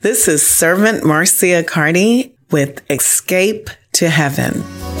This is Servant Marcia Carty with Escape to Heaven.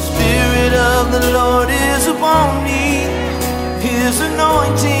 Spirit of the Lord is upon me. His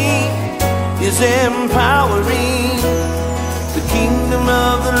anointing is empowering. The kingdom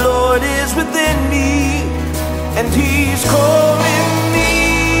of the Lord is within me, and He's calling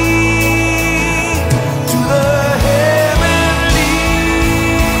me to the heavenly.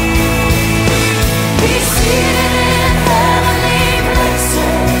 He's seated in heavenly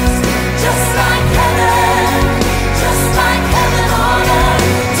places, just like heaven on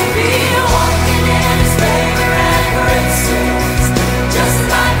earth, to be walking in His favor and graces, just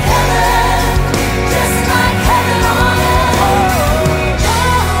like heaven on earth.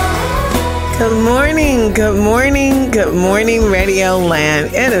 Good morning, Radio Land.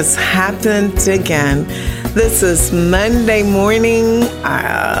 It has happened again. This is Monday morning,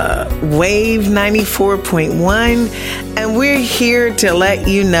 Wave 94.1, and we're here to let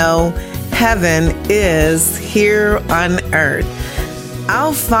you know heaven is here on earth.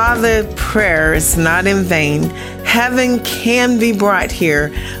 Our Father prayer is not in vain. Heaven can be brought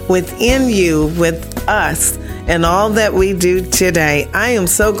here within you, with us, and all that we do today. I am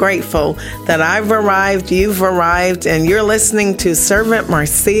so grateful that I've arrived, you've arrived, and you're listening to Servant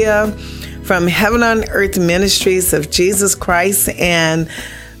Marcia from Heaven on Earth Ministries of Jesus Christ, and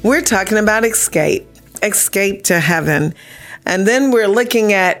we're talking about escape to heaven. And then we're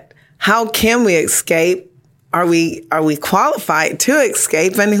looking at how can we escape? Are we qualified to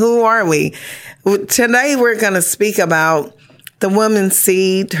escape, and who are we? Today we're going to speak about the woman's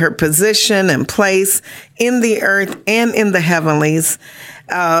seed, her position and place in the earth and in the heavenlies.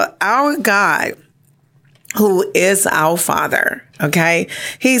 Our God, who is our Father, okay?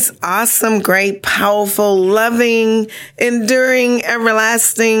 He's awesome, great, powerful, loving, enduring,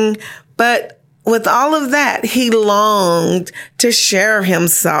 everlasting. But with all of that, He longed to share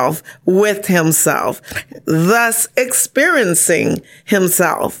Himself with Himself, thus experiencing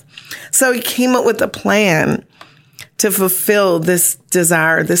Himself. So He came up with a plan to fulfill this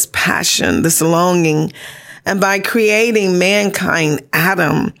desire, this passion, this longing. And by creating mankind,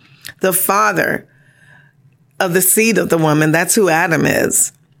 Adam, the father of the seed of the woman, that's who Adam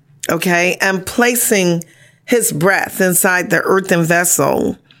is, okay? And placing His breath inside the earthen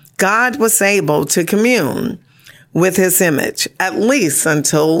vessel, God was able to commune with His image, at least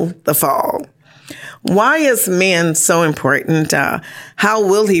until the fall. Why is man so important? How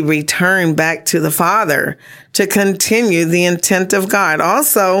will he return back to the Father to continue the intent of God?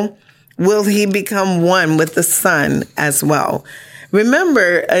 Also, will he become one with the Son as well?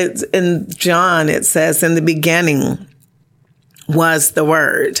 Remember, in John, it says, in the beginning was the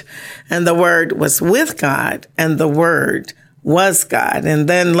Word, and the Word was with God, and the Word was God. And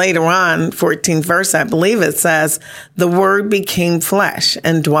then later on, 14th verse, I believe it says, the Word became flesh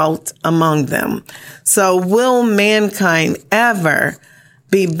and dwelt among them. So will mankind ever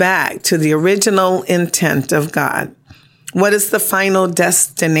be back to the original intent of God? What is the final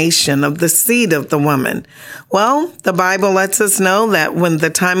destination of the seed of the woman? Well, the Bible lets us know that when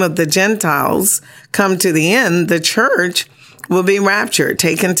the time of the Gentiles come to the end, the church will be raptured,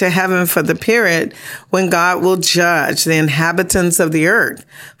 taken to heaven for the period when God will judge the inhabitants of the earth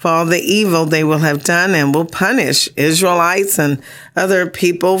for all the evil they will have done, and will punish Israelites and other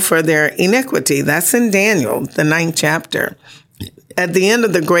people for their iniquity. That's in Daniel, the 9th chapter. At the end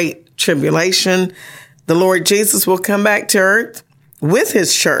of the great tribulation, the Lord Jesus will come back to earth with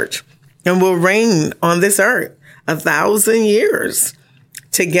His church and will reign on this earth 1,000 years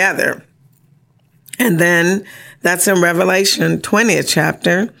together. And then that's in Revelation 20th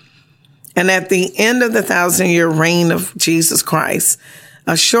chapter. And at the end of the 1,000-year reign of Jesus Christ,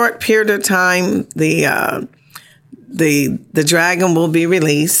 a short period of time, the dragon will be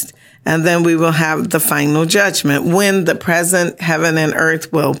released, and then we will have the final judgment when the present heaven and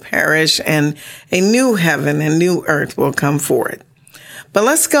earth will perish and a new heaven and new earth will come forth. But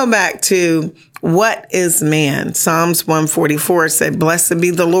let's go back to what is man. Psalms 144 said, "Blessed be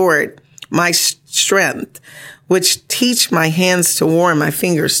the Lord, my strength, which teach my hands to war and my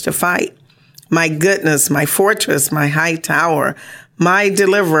fingers to fight. My goodness, my fortress, my high tower, my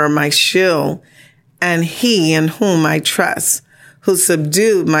deliverer, my shield, and He in whom I trust, who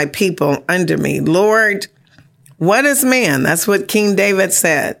subdued my people under me." Lord, what is man? That's what King David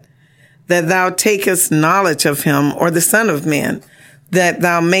said, that Thou takest knowledge of him, or the Son of Man, that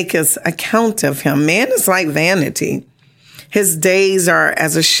Thou makest account of him. Man is like vanity. His days are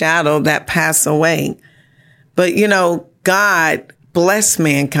as a shadow that pass away. But, God bless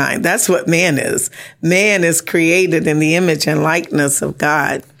mankind. That's what man is. Man is created in the image and likeness of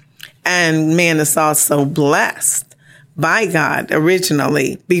God. And man is also blessed by God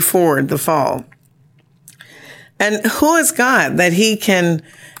originally before the fall. And who is God that he can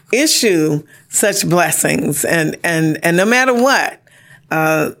issue such blessings? And no matter what,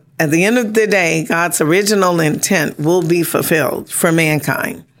 at the end of the day, God's original intent will be fulfilled for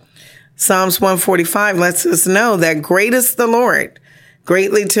mankind. Psalms 145 lets us know that great is the Lord,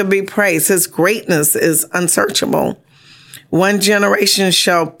 greatly to be praised. His greatness is unsearchable. One generation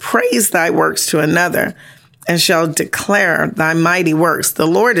shall praise thy works to another and shall declare thy mighty works. The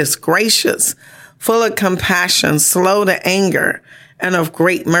Lord is gracious, full of compassion, slow to anger, and of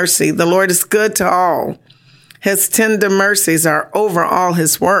great mercy. The Lord is good to all. His tender mercies are over all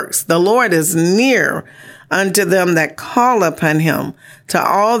his works. The Lord is near unto them that call upon him, to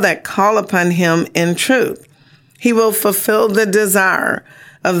all that call upon him in truth. He will fulfill the desire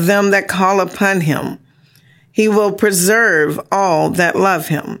of them that call upon him. He will preserve all that love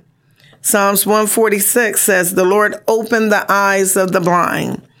him. Psalms 146 says, the Lord opened the eyes of the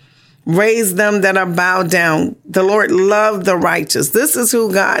blind, raise them that are bowed down. The Lord loved the righteous. This is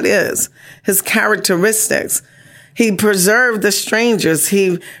who God is, his characteristics. He preserved the strangers.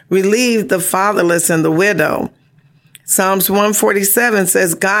 He relieved the fatherless and the widow. Psalms 147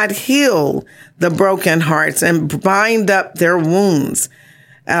 says, God heal the broken hearts and bind up their wounds.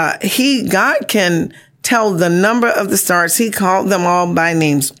 God can tell the number of the stars. He called them all by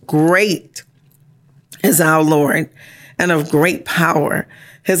names. Great is our Lord and of great power.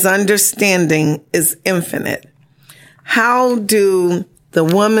 His understanding is infinite. How do the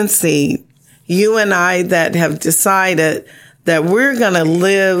woman see you and I that have decided that we're going to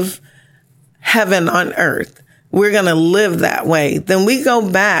live heaven on earth? We're going to live that way. Then we go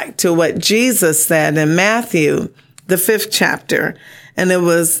back to what Jesus said in Matthew, the 5th chapter, and it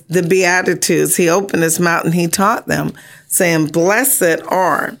was the Beatitudes. He opened his mouth and he taught them, saying, blessed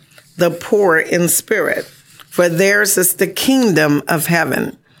are the poor in spirit, for theirs is the kingdom of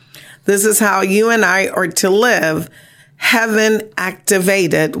heaven. This is how you and I are to live, heaven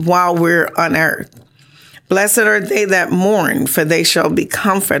activated while we're on earth. Blessed are they that mourn, for they shall be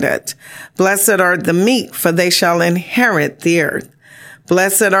comforted. Blessed are the meek, for they shall inherit the earth.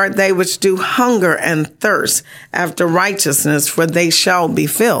 Blessed are they which do hunger and thirst after righteousness, for they shall be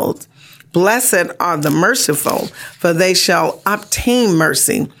filled. Blessed are the merciful, for they shall obtain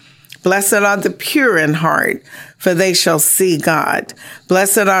mercy. Blessed are the pure in heart, for they shall see God.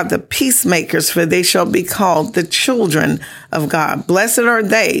 Blessed are the peacemakers, for they shall be called the children of God. Blessed are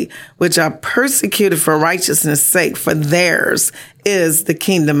they which are persecuted for righteousness' sake, for theirs is the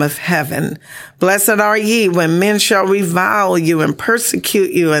kingdom of heaven. Blessed are ye when men shall revile you and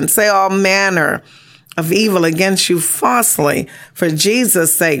persecute you and say all manner of evil against you falsely. For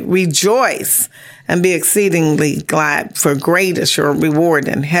Jesus' sake, rejoice and be exceedingly glad, for great is your reward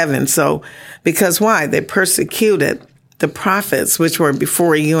in heaven. So, because why? They persecuted the prophets which were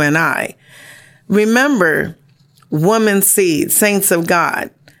before you and I. Remember, woman seed, saints of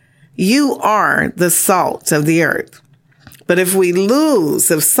God, you are the salt of the earth. But if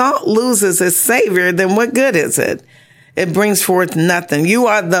salt loses its savior, then what good is it? It brings forth nothing. You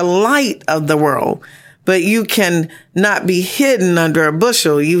are the light of the world, but you can not be hidden under a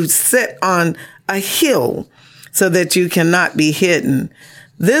bushel. You sit on a hill so that you cannot be hidden.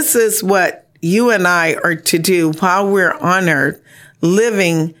 This is what you and I are to do while we're on earth,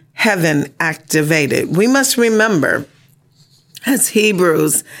 living heaven activated. We must remember, as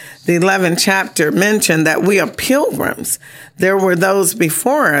Hebrews, the 11th chapter mentioned, that we are pilgrims. There were those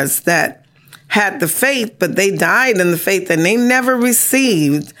before us that had the faith, but they died in the faith and they never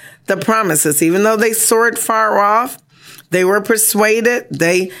received the promises. Even though they soared far off, they were persuaded,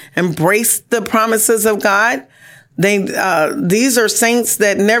 they embraced the promises of God. These are saints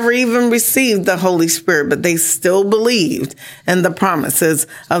that never even received the Holy Spirit, but they still believed in the promises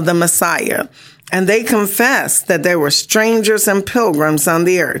of the Messiah. And they confessed that they were strangers and pilgrims on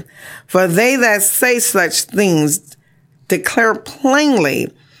the earth. For they that say such things declare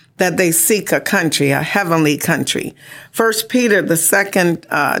plainly that they seek a country, a heavenly country. 1 Peter, the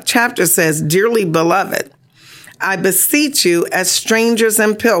 2nd chapter says, dearly beloved, I beseech you as strangers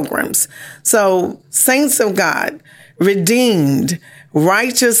and pilgrims. So, saints of God, redeemed,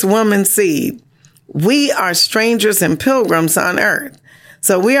 righteous woman seed, we are strangers and pilgrims on earth.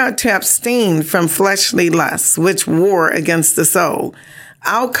 So we are to abstain from fleshly lusts, which war against the soul.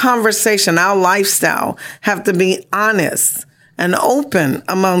 Our conversation, our lifestyle have to be honest and open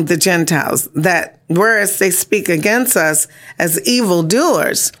among the Gentiles, that whereas they speak against us as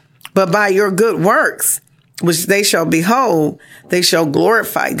evildoers, but by your good works, which they shall behold, they shall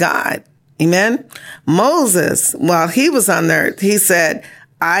glorify God. Amen. Moses, while he was on earth, he said,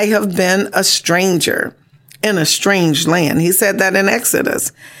 I have been a stranger in a strange land. He said that in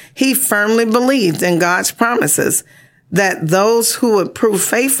Exodus. He firmly believed in God's promises that those who would prove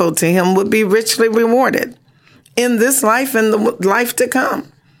faithful to him would be richly rewarded in this life and the life to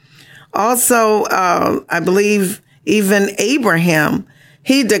come. Also, I believe even Abraham,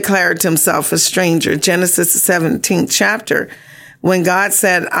 he declared himself a stranger. Genesis 17th chapter, when God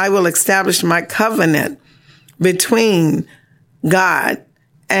said, I will establish my covenant between God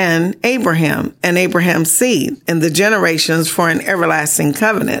and Abraham's seed and the generations for an everlasting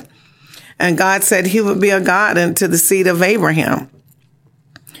covenant. And God said he would be a God unto the seed of Abraham.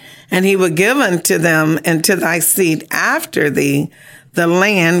 And he would give unto them and to thy seed after thee the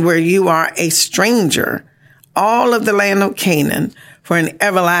land where you are a stranger, all of the land of Canaan, for an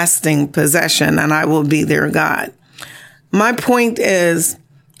everlasting possession, and I will be their God. My point is,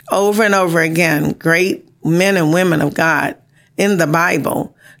 over and over again, great men and women of God in the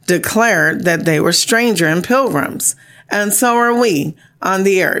Bible declared that they were stranger and pilgrims, and so are we on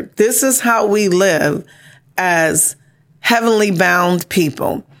the earth. This is how we live as heavenly bound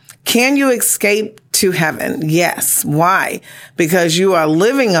people. Can you escape to heaven? Yes. Why? Because you are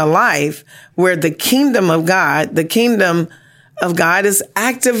living a life where the kingdom of God is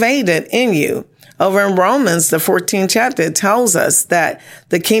activated in you. Over in Romans, the 14th chapter, it tells us that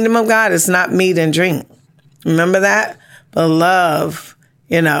the kingdom of God is not meat and drink. Remember that? But love,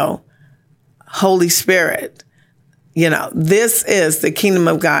 Holy Spirit. This is the kingdom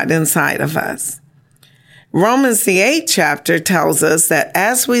of God inside of us. Romans, the 8th chapter, tells us that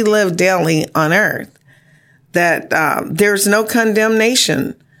as we live daily on earth, that there's no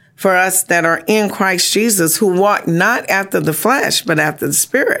condemnation for us that are in Christ Jesus, who walk not after the flesh, but after the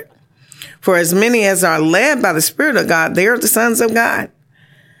Spirit. For as many as are led by the Spirit of God, they are the sons of God.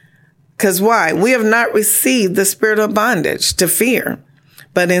 Because why? We have not received the spirit of bondage to fear,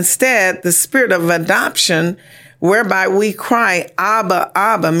 but instead the spirit of adoption, whereby we cry, Abba,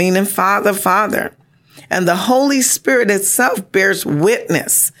 Abba, meaning Father, Father. And the Holy Spirit itself bears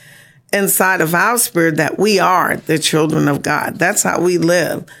witness inside of our spirit that we are the children of God. That's how we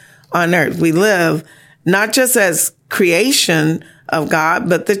live on earth. We live not just as creation of God,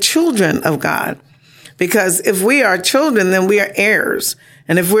 but the children of God. Because if we are children, then we are heirs.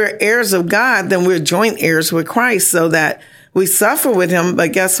 And if we're heirs of God, then we're joint heirs with Christ, so that we suffer with him.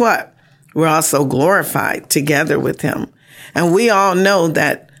 But guess what? We're also glorified together with him. And we all know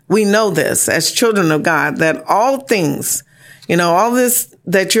that, we know this as children of God, that all things, all this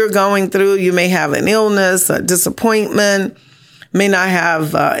that you're going through, you may have an illness, a disappointment, may not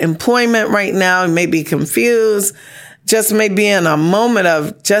have employment right now, you may be confused, just may be in a moment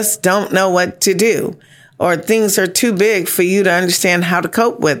of just don't know what to do, or things are too big for you to understand how to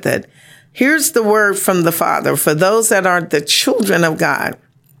cope with it. Here's the word from the Father for those that are the children of God.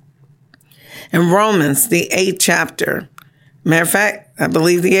 In Romans, the 8th chapter, matter of fact, I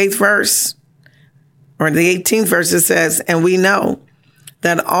believe the 8th verse or the 18th verse, it says, and we know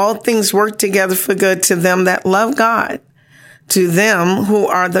that all things work together for good to them that love God, to them who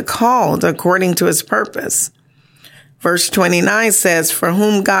are the called according to his purpose. Verse 29 says, for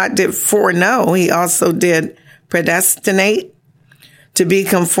whom God did foreknow, he also did predestinate to be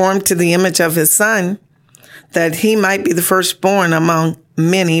conformed to the image of his Son, that he might be the firstborn among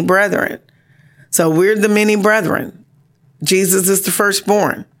many brethren. So we're the many brethren. Jesus is the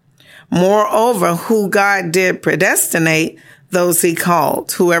firstborn. Moreover, who God did predestinate, those he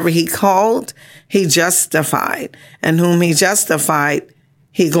called. Whoever he called, he justified. And whom he justified,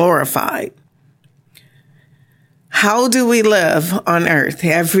 he glorified. How do we live on earth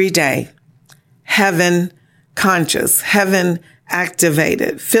every day? Heaven conscious, heaven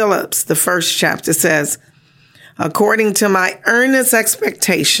activated. Philippians, the 1st chapter says, according to my earnest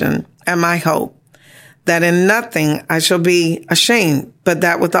expectation and my hope, that in nothing I shall be ashamed, but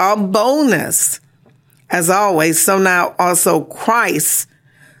that with all boldness, as always, so now also Christ.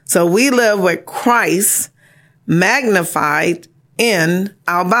 So we live with Christ magnified in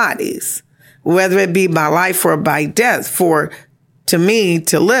our bodies, whether it be by life or by death. For to me,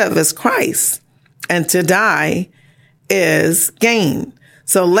 to live is Christ, and to die is gain.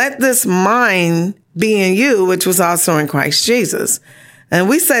 So let this mind be in you, which was also in Christ Jesus. And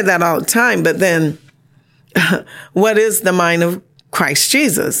we say that all the time, but then what is the mind of Christ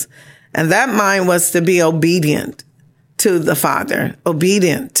Jesus? And that mind was to be obedient to the Father,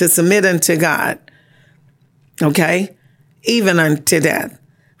 obedient to submit unto God. Okay? Even unto death.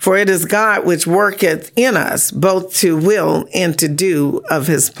 For it is God which worketh in us both to will and to do of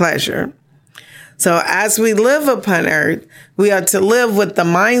his pleasure. So as we live upon earth, we are to live with the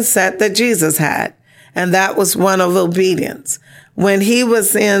mindset that Jesus had. And that was one of obedience. When he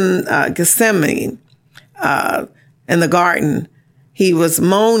was in Gethsemane, in the garden, he was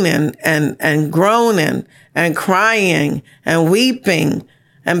moaning and groaning and crying and weeping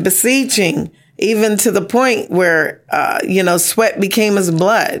and beseeching, even to the point where, sweat became his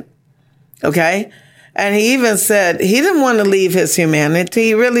blood. Okay. And he even said he didn't want to leave his humanity.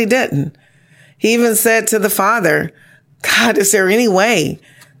 He really didn't. He even said to the Father, God, is there any way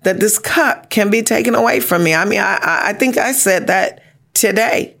that this cup can be taken away from me? I mean, I think I said that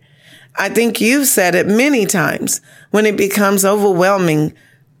today. I think you've said it many times when it becomes overwhelming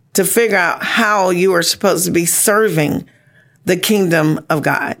to figure out how you are supposed to be serving the kingdom of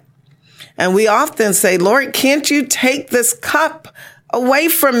God. And we often say, Lord, can't you take this cup away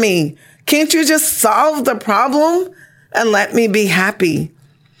from me? Can't you just solve the problem and let me be happy?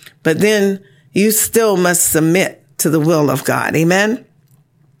 But then you still must submit to the will of God. Amen.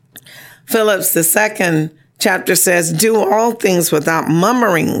 Philippians, the 2nd chapter says, do all things without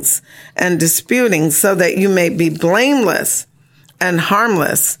murmurings and disputing, so that you may be blameless and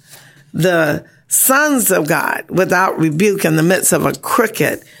harmless, the sons of God, without rebuke in the midst of a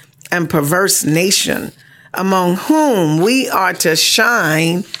crooked and perverse nation, among whom we are to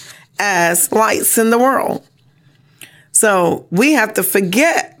shine as lights in the world. So we have to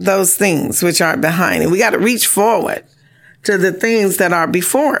forget those things which are behind, and we got to reach forward to the things that are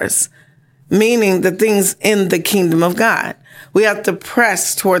before us, meaning the things in the kingdom of God. We have to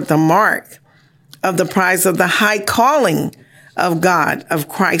press toward the mark of the prize of the high calling of God, of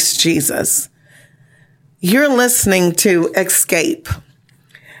Christ Jesus. You're listening to Escape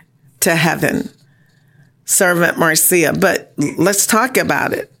to Heaven, Servant Marcia, but let's talk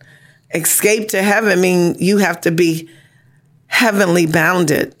about it. Escape to heaven means you have to be heavenly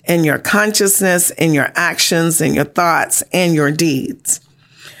bounded in your consciousness, in your actions, in your thoughts, and your deeds.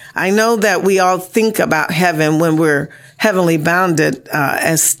 I know that we all think about heaven when we're heavenly bounded,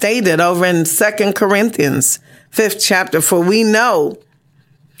 as stated over in 2 Corinthians, 5th chapter. For we know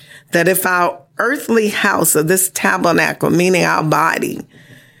that if our earthly house of this tabernacle, meaning our body,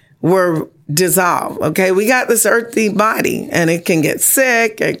 were dissolved, okay, we got this earthly body and it can get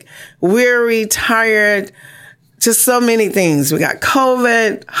sick, weary, tired, just so many things. We got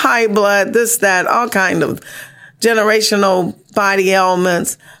COVID, high blood, this, that, all kind of generational body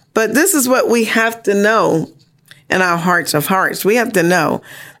ailments. But this is what we have to know in our hearts of hearts. We have to know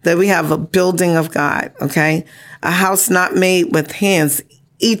that we have a building of God, okay? A house not made with hands,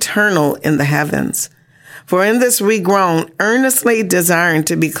 eternal in the heavens. For in this we groan, earnestly desiring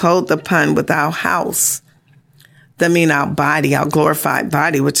to be clothed upon with our house. That means our body, our glorified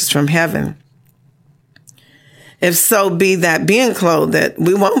body, which is from heaven. If so be that being clothed, that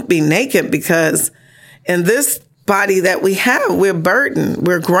we won't be naked, because in this body that we have, we're burdened,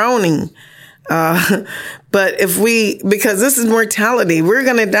 we're groaning. But because this is mortality, we're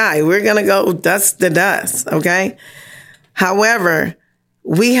going to die. We're going to go dust to dust. Okay. However,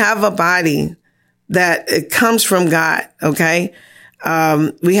 we have a body that it comes from God. Okay.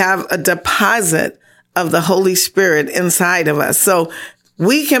 We have a deposit of the Holy Spirit inside of us. So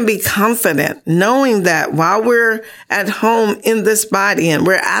we can be confident knowing that while we're at home in this body and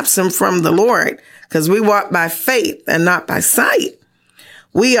we're absent from the Lord, because we walk by faith and not by sight,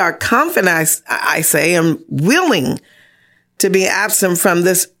 we are confident, I say, and willing to be absent from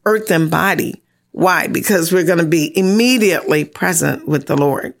this earthen body. Why? Because we're going to be immediately present with the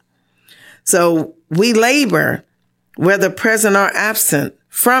Lord. So we labor, whether present or absent,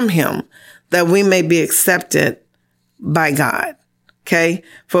 from him, that we may be accepted by God. Okay?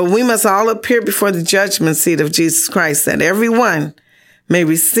 For we must all appear before the judgment seat of Jesus Christ, that everyone may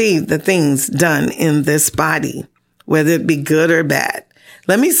receive the things done in this body, whether it be good or bad.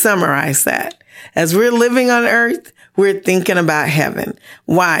 Let me summarize that. As we're living on earth, we're thinking about heaven.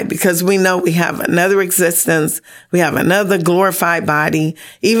 Why? Because we know we have another existence. We have another glorified body.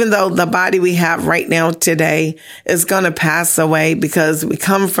 Even though the body we have right now today is going to pass away, because we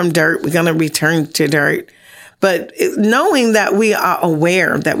come from dirt, we're going to return to dirt. But knowing that we are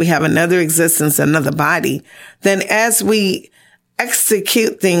aware that we have another existence, another body, then as we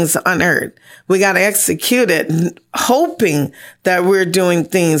execute things on earth, we got to execute it hoping that we're doing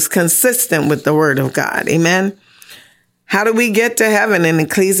things consistent with the word of God. Amen. How do we get to heaven? In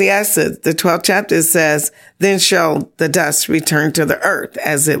Ecclesiastes, the 12th chapter says, then shall the dust return to the earth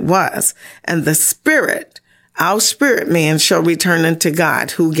as it was, and the spirit, our spirit man, shall return unto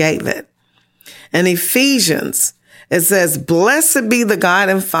God who gave it. In Ephesians, it says, blessed be the God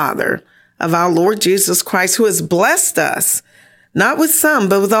and Father of our Lord Jesus Christ, who has blessed us, not with some,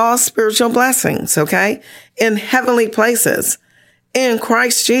 but with all spiritual blessings, okay, in heavenly places, in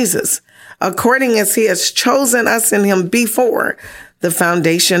Christ Jesus, according as he has chosen us in him before the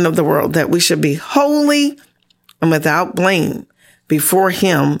foundation of the world, that we should be holy and without blame before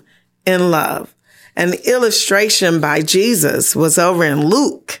him in love. An illustration by Jesus was over in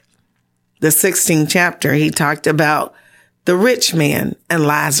Luke, the 16th chapter. He talked about the rich man and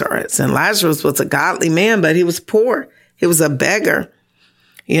Lazarus. And Lazarus was a godly man, but he was poor. He was a beggar.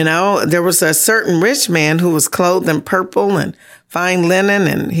 You know, there was a certain rich man who was clothed in purple and fine linen,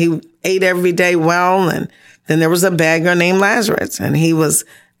 and he ate every day well. And then there was a beggar named Lazarus, and he was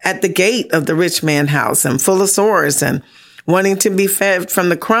at the gate of the rich man's house and full of sores and wanting to be fed from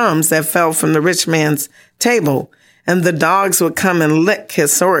the crumbs that fell from the rich man's table. And the dogs would come and lick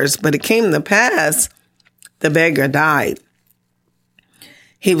his sores. But it came to pass, the beggar died.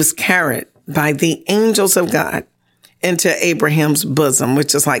 He was carried by the angels of God into Abraham's bosom,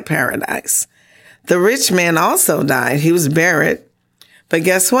 which is like paradise. The rich man also died. He was buried. But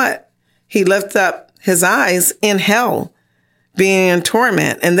guess what? He lifted up his eyes in hell, being in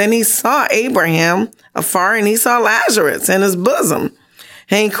torment. And then he saw Abraham afar, and he saw Lazarus in his bosom.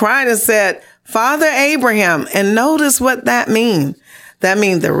 And he cried and said, Father Abraham. And notice what that means. That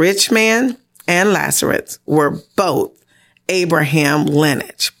means the rich man and Lazarus were both Abraham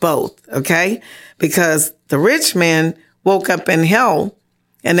lineage, both, okay? Because the rich man woke up in hell,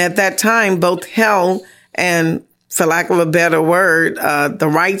 and at that time, both hell and, for lack of a better word, the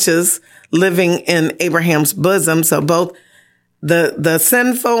righteous living in Abraham's bosom. So both the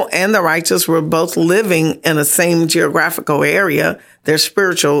sinful and the righteous were both living in the same geographical area, their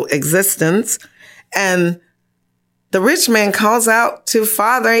spiritual existence. And the rich man calls out to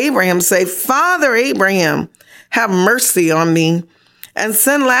Father Abraham, say, Father Abraham, have mercy on me and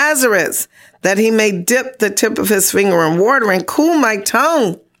send Lazarus that he may dip the tip of his finger in water and cool my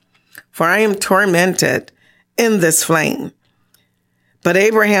tongue, for I am tormented in this flame. But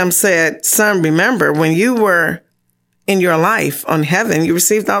Abraham said, Son, remember, when you were in your life on heaven, you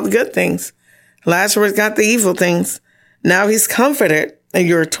received all the good things. Lazarus got the evil things. Now he's comforted and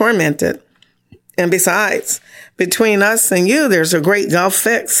you're tormented. And besides, between us and you, there's a great gulf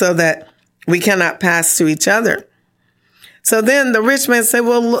fixed so that we cannot pass to each other. So then the rich man said,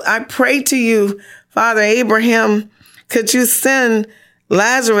 well, I pray to you, Father Abraham, could you send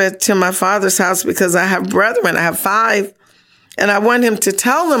Lazarus to my father's house, because I have brethren, I have 5, and I want him to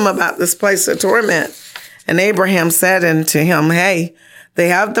tell them about this place of torment. And Abraham said unto him, hey, they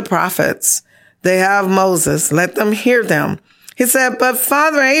have the prophets, they have Moses, let them hear them. He said, but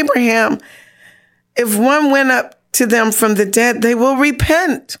Father Abraham, if one went up to them from the dead, they will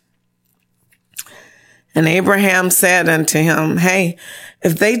repent. And Abraham said unto him, hey,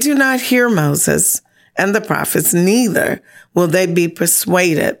 if they do not hear Moses and the prophets, neither will they be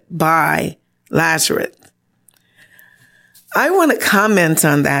persuaded by Lazarus. I want to comment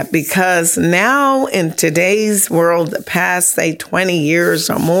on that, because now in today's world, the past, say, 20 years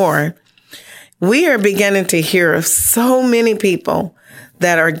or more, we are beginning to hear of so many people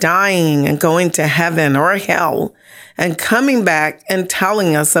that are dying and going to heaven or hell and coming back and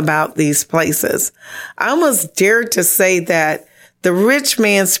telling us about these places. I almost dare to say that the rich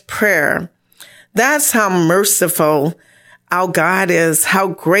man's prayer, that's how merciful our God is, how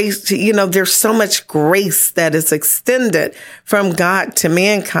grace, there's so much grace that is extended from God to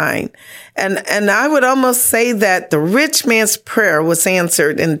mankind. And I would almost say that the rich man's prayer was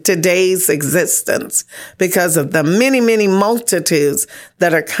answered in today's existence because of the many, many multitudes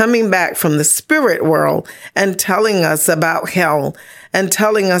that are coming back from the spirit world and telling us about hell and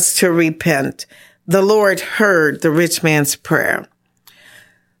telling us to repent. The Lord heard the rich man's prayer.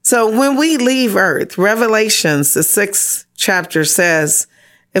 So when we leave earth, Revelations, the 6th chapter says,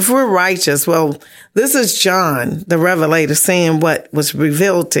 if we're righteous, well, this is John, the Revelator, saying what was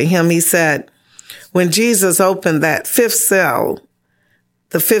revealed to him. He said, when Jesus opened that fifth seal,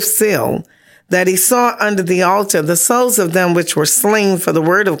 that he saw under the altar the souls of them which were slain for the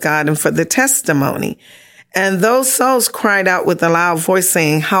word of God and for the testimony. And those souls cried out with a loud voice,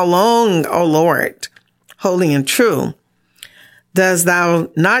 saying, how long, O Lord, holy and true, dost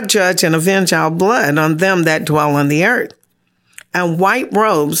thou not judge and avenge our blood on them that dwell on the earth? And white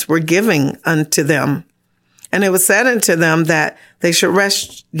robes were given unto them. And it was said unto them that they should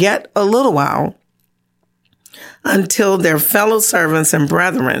rest yet a little while until their fellow servants and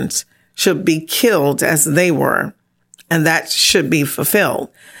brethren should be killed as they were. And that should be fulfilled.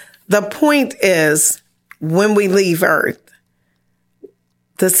 The point is, when we leave earth,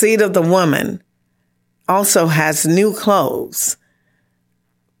 the seed of the woman also has new clothes.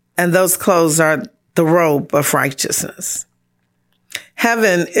 And those clothes are the robe of righteousness.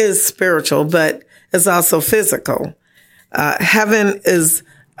 Heaven is spiritual, but it's also physical. Heaven is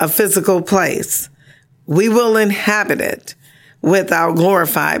a physical place. We will inhabit it. with our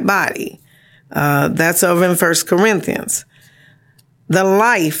glorified body. That's over in 1 Corinthians. The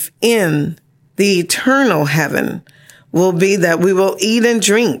life in the eternal heaven will be that we will eat and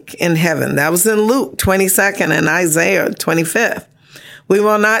drink in heaven. That was in Luke 22nd and Isaiah 25th. We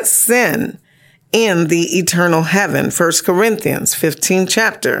will not sin in the eternal heaven. 1 Corinthians 15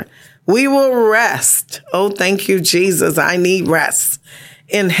 chapter. We will rest. Oh, thank you, Jesus. I need rest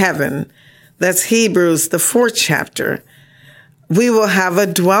in heaven. That's Hebrews, the 4th chapter. We will have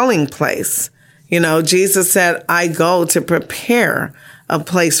a dwelling place. You know, Jesus said, I go to prepare a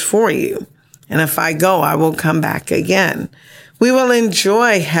place for you. And if I go, I will come back again. We will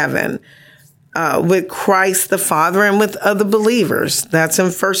enjoy heaven with Christ the Father and with other believers. That's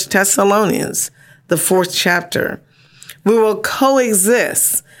in 1 Thessalonians, the 4th chapter. We will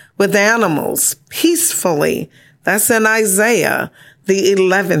coexist with animals peacefully. That's in Isaiah, the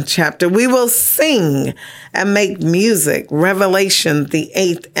 11th chapter. We will sing and make music. Revelation, the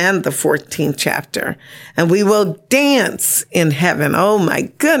 8th and the 14th chapter. And we will dance in heaven. Oh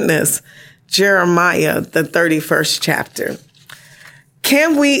my goodness. Jeremiah, the 31st chapter.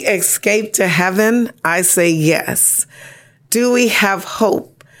 Can we escape to heaven? I say yes. Do we have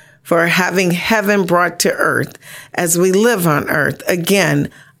hope for having heaven brought to earth as we live on earth? Again,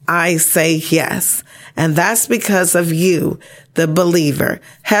 I say yes. And that's because of you, the believer.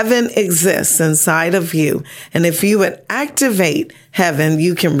 Heaven exists inside of you. And if you would activate heaven,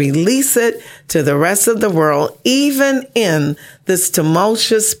 you can release it to the rest of the world, even in this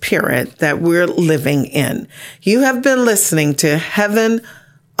tumultuous period that we're living in. You have been listening to Heaven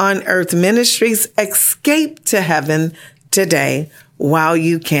on Earth Ministries. Escape to heaven today while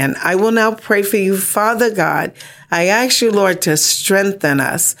you can. I will now pray for you. Father God, I ask you, Lord, to strengthen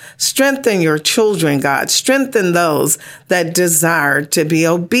us. Strengthen your children, God. Strengthen those that desire to be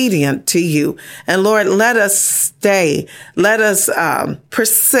obedient to you. And Lord, let us stay. Let us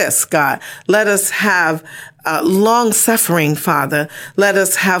persist, God. Let us have long suffering, Father. Let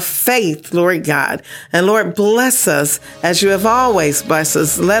us have faith, Lord God. And Lord, bless us as you have always blessed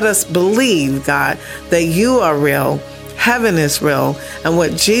us. Let us believe, God, that you are real. Heaven is real, and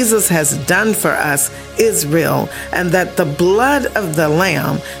what Jesus has done for us is real, and that the blood of the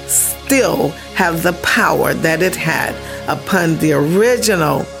Lamb still have the power that it had upon the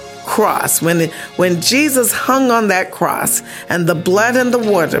original cross. When Jesus hung on that cross and the blood and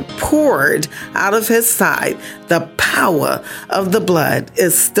the water poured out of his side, the power of the blood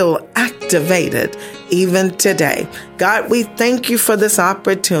is still activated even today. God, we thank you for this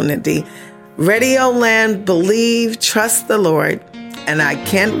opportunity. Radio Land, believe, trust the Lord, and I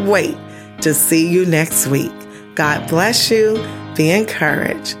can't wait to see you next week. God bless you. Be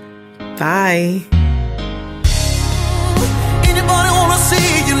encouraged. Bye. Anybody wanna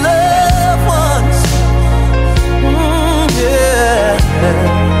see your loved ones?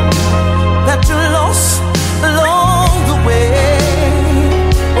 Yeah.